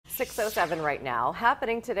6:07 right now.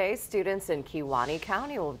 Happening today, students in Kewaunee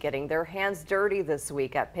County will be getting their hands dirty this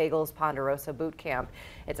week at Pagel's Ponderosa Boot Camp.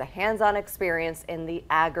 It's a hands-on experience in the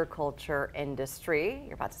agriculture industry.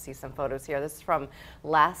 You're about to see some photos here. This is from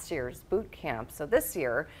last year's boot camp. So this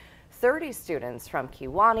year, 30 students from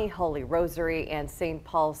Kewaunee, Holy Rosary, and St.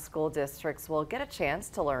 Paul's school districts will get a chance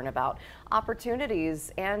to learn about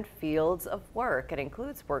opportunities and fields of work. It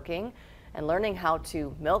includes working and learning how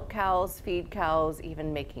to milk cows, feed cows,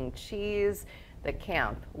 even making cheese. The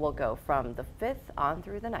camp will go from the 5th on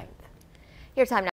through the 9th. Your time now.